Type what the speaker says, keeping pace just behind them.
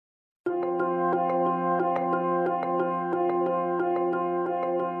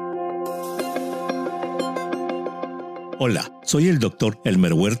Hola, soy el Dr.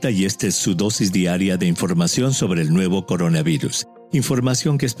 Elmer Huerta y esta es su dosis diaria de información sobre el nuevo coronavirus.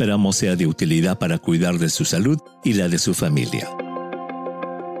 Información que esperamos sea de utilidad para cuidar de su salud y la de su familia.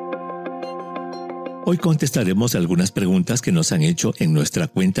 Hoy contestaremos algunas preguntas que nos han hecho en nuestra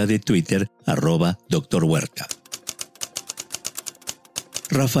cuenta de Twitter, @Dr. Huerta.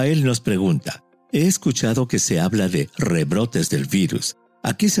 Rafael nos pregunta, he escuchado que se habla de rebrotes del virus.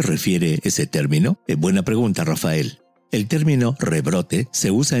 ¿A qué se refiere ese término? Buena pregunta, Rafael. El término rebrote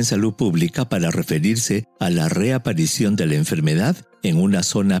se usa en salud pública para referirse a la reaparición de la enfermedad en una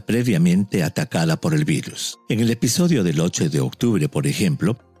zona previamente atacada por el virus. En el episodio del 8 de octubre, por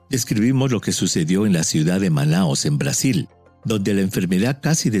ejemplo, describimos lo que sucedió en la ciudad de Manaus, en Brasil, donde la enfermedad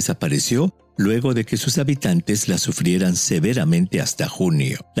casi desapareció luego de que sus habitantes la sufrieran severamente hasta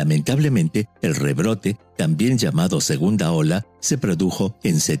junio. Lamentablemente, el rebrote, también llamado segunda ola, se produjo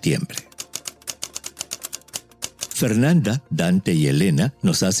en septiembre. Fernanda, Dante y Elena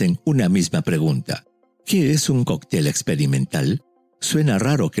nos hacen una misma pregunta. ¿Qué es un cóctel experimental? Suena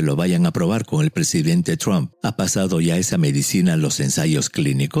raro que lo vayan a probar con el presidente Trump. ¿Ha pasado ya esa medicina a los ensayos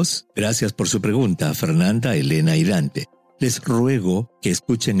clínicos? Gracias por su pregunta, Fernanda, Elena y Dante. Les ruego que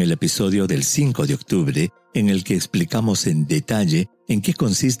escuchen el episodio del 5 de octubre en el que explicamos en detalle en qué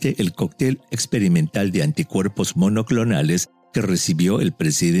consiste el cóctel experimental de anticuerpos monoclonales que recibió el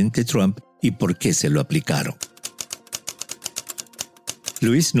presidente Trump y por qué se lo aplicaron.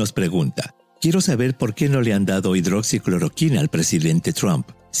 Luis nos pregunta, quiero saber por qué no le han dado hidroxicloroquina al presidente Trump,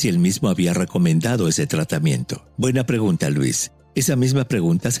 si él mismo había recomendado ese tratamiento. Buena pregunta, Luis. Esa misma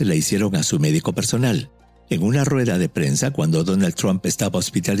pregunta se la hicieron a su médico personal. En una rueda de prensa, cuando Donald Trump estaba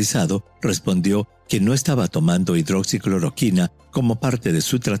hospitalizado, respondió que no estaba tomando hidroxicloroquina como parte de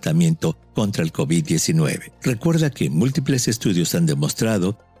su tratamiento contra el COVID-19. Recuerda que múltiples estudios han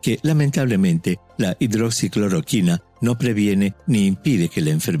demostrado que, lamentablemente, la hidroxicloroquina no previene ni impide que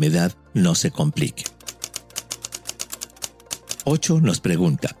la enfermedad no se complique. 8 nos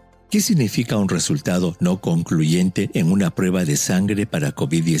pregunta, ¿qué significa un resultado no concluyente en una prueba de sangre para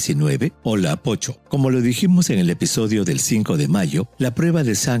COVID-19? Hola, Pocho. Como lo dijimos en el episodio del 5 de mayo, la prueba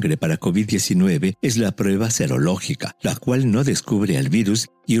de sangre para COVID-19 es la prueba serológica, la cual no descubre al virus,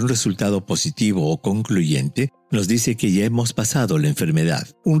 y un resultado positivo o concluyente nos dice que ya hemos pasado la enfermedad.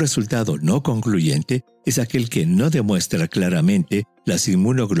 Un resultado no concluyente es aquel que no demuestra claramente las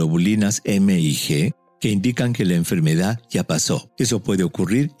inmunoglobulinas M y G que indican que la enfermedad ya pasó. Eso puede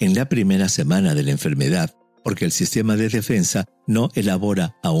ocurrir en la primera semana de la enfermedad, porque el sistema de defensa no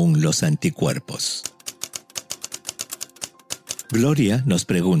elabora aún los anticuerpos. Gloria nos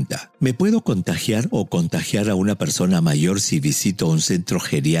pregunta, ¿me puedo contagiar o contagiar a una persona mayor si visito un centro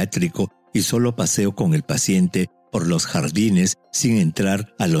geriátrico y solo paseo con el paciente por los jardines sin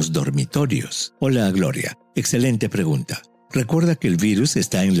entrar a los dormitorios? Hola, Gloria. Excelente pregunta. Recuerda que el virus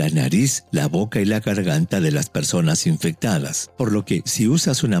está en la nariz, la boca y la garganta de las personas infectadas, por lo que si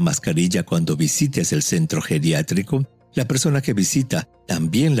usas una mascarilla cuando visites el centro geriátrico, la persona que visita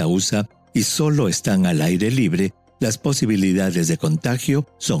también la usa y solo están al aire libre, las posibilidades de contagio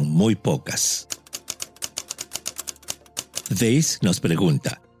son muy pocas. Days nos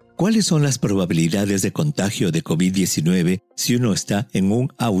pregunta, ¿cuáles son las probabilidades de contagio de COVID-19 si uno está en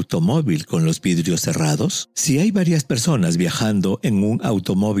un automóvil con los vidrios cerrados? Si hay varias personas viajando en un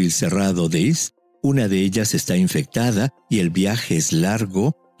automóvil cerrado, Days, una de ellas está infectada y el viaje es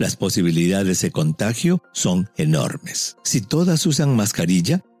largo, las posibilidades de contagio son enormes. Si todas usan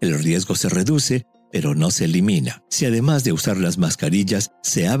mascarilla, el riesgo se reduce, pero no se elimina. Si además de usar las mascarillas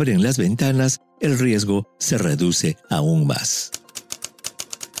se abren las ventanas, el riesgo se reduce aún más.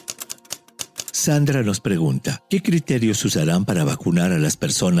 Sandra nos pregunta, ¿qué criterios usarán para vacunar a las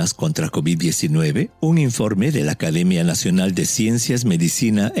personas contra COVID-19? Un informe de la Academia Nacional de Ciencias,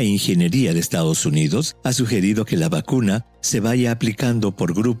 Medicina e Ingeniería de Estados Unidos ha sugerido que la vacuna se vaya aplicando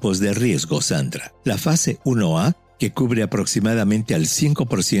por grupos de riesgo, Sandra. La fase 1A, que cubre aproximadamente al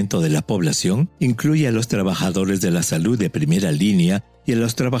 5% de la población, incluye a los trabajadores de la salud de primera línea y a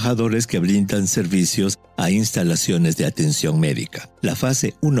los trabajadores que brindan servicios a instalaciones de atención médica. La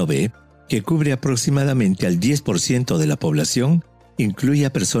fase 1B, que cubre aproximadamente al 10% de la población, incluye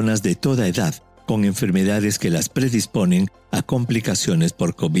a personas de toda edad con enfermedades que las predisponen a complicaciones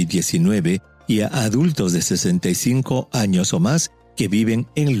por COVID-19 y a adultos de 65 años o más que viven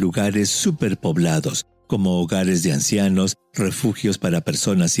en lugares superpoblados, como hogares de ancianos, refugios para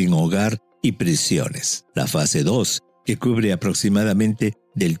personas sin hogar y prisiones. La fase 2, que cubre aproximadamente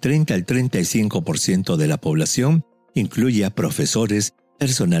del 30 al 35% de la población, incluye a profesores,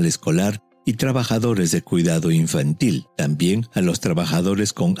 personal escolar y trabajadores de cuidado infantil. También a los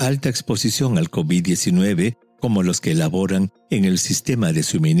trabajadores con alta exposición al COVID-19, como los que elaboran en el sistema de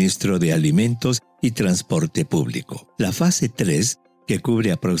suministro de alimentos y transporte público. La fase 3, que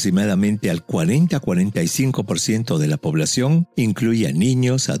cubre aproximadamente al 40-45% de la población, incluye a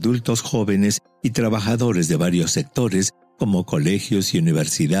niños, adultos jóvenes y trabajadores de varios sectores como colegios y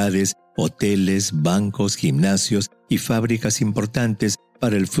universidades, hoteles, bancos, gimnasios y fábricas importantes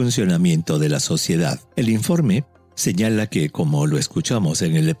para el funcionamiento de la sociedad. El informe señala que, como lo escuchamos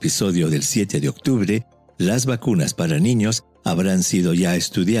en el episodio del 7 de octubre, las vacunas para niños habrán sido ya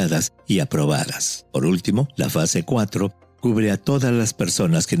estudiadas y aprobadas. Por último, la fase 4 cubre a todas las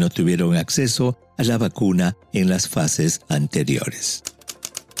personas que no tuvieron acceso a la vacuna en las fases anteriores.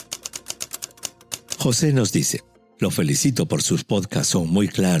 José nos dice: lo felicito por sus podcasts, son muy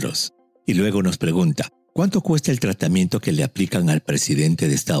claros. Y luego nos pregunta: ¿cuánto cuesta el tratamiento que le aplican al presidente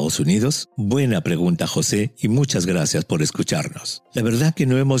de Estados Unidos? Buena pregunta, José, y muchas gracias por escucharnos. La verdad que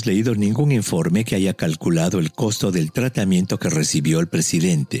no hemos leído ningún informe que haya calculado el costo del tratamiento que recibió el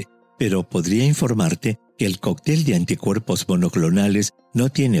presidente, pero podría informarte que el cóctel de anticuerpos monoclonales no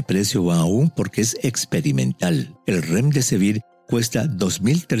tiene precio aún porque es experimental. El remdesivir cuesta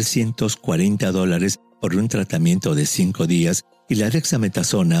 $2,340 por un tratamiento de 5 días y la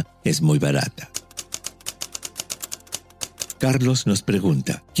dexametasona es muy barata. Carlos nos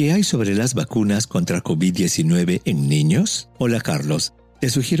pregunta: ¿qué hay sobre las vacunas contra COVID-19 en niños? Hola Carlos, te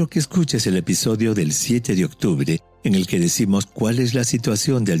sugiero que escuches el episodio del 7 de octubre en el que decimos cuál es la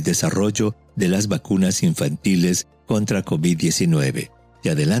situación del desarrollo de las vacunas infantiles contra COVID-19. Te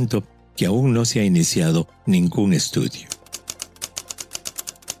adelanto que aún no se ha iniciado ningún estudio.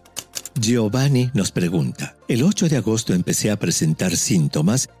 Giovanni nos pregunta: el 8 de agosto empecé a presentar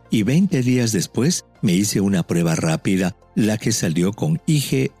síntomas y 20 días después me hice una prueba rápida, la que salió con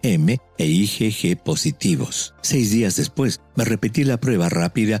IgM e IgG positivos. 6 días después me repetí la prueba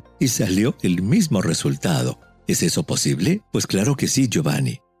rápida y salió el mismo resultado. ¿Es eso posible? Pues claro que sí,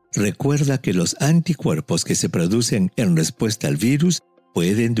 Giovanni. Recuerda que los anticuerpos que se producen en respuesta al virus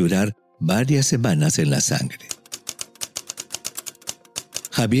pueden durar varias semanas en la sangre.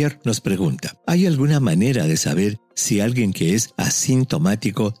 Javier nos pregunta: ¿hay alguna manera de saber si alguien que es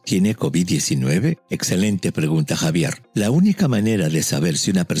asintomático tiene COVID-19? Excelente pregunta, Javier. La única manera de saber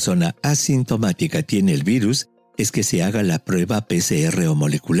si una persona asintomática tiene el virus es que se haga la prueba PCR o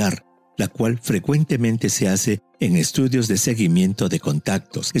molecular, la cual frecuentemente se hace en estudios de seguimiento de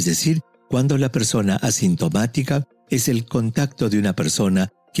contactos, es decir, cuando la persona asintomática es el contacto de una persona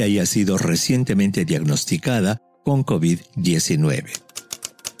que haya sido recientemente diagnosticada con COVID-19.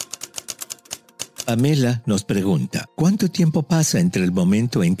 Pamela nos pregunta: ¿cuánto tiempo pasa entre el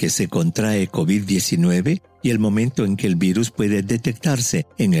momento en que se contrae COVID-19 y el momento en que el virus puede detectarse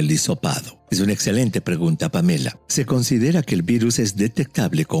en el hisopado? Es una excelente pregunta, Pamela. Se considera que el virus es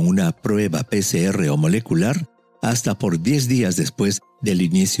detectable con una prueba PCR o molecular hasta por 10 días después del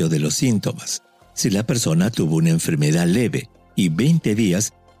inicio de los síntomas, si la persona tuvo una enfermedad leve, y 20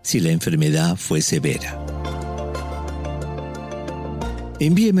 días si la enfermedad fue severa.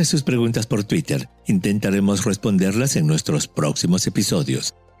 Envíeme sus preguntas por Twitter. Intentaremos responderlas en nuestros próximos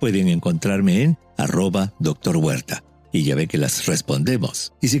episodios. Pueden encontrarme en @Dr. Huerta. Y ya ve que las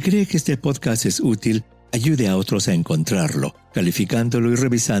respondemos. Y si cree que este podcast es útil, ayude a otros a encontrarlo, calificándolo y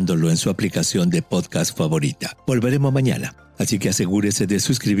revisándolo en su aplicación de podcast favorita. Volveremos mañana, así que asegúrese de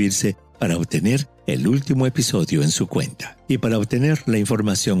suscribirse para obtener el último episodio en su cuenta. Y para obtener la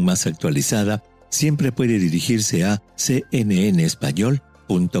información más actualizada, siempre puede dirigirse a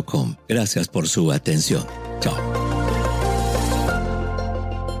cnnespañol.com. Gracias por su atención. Chao.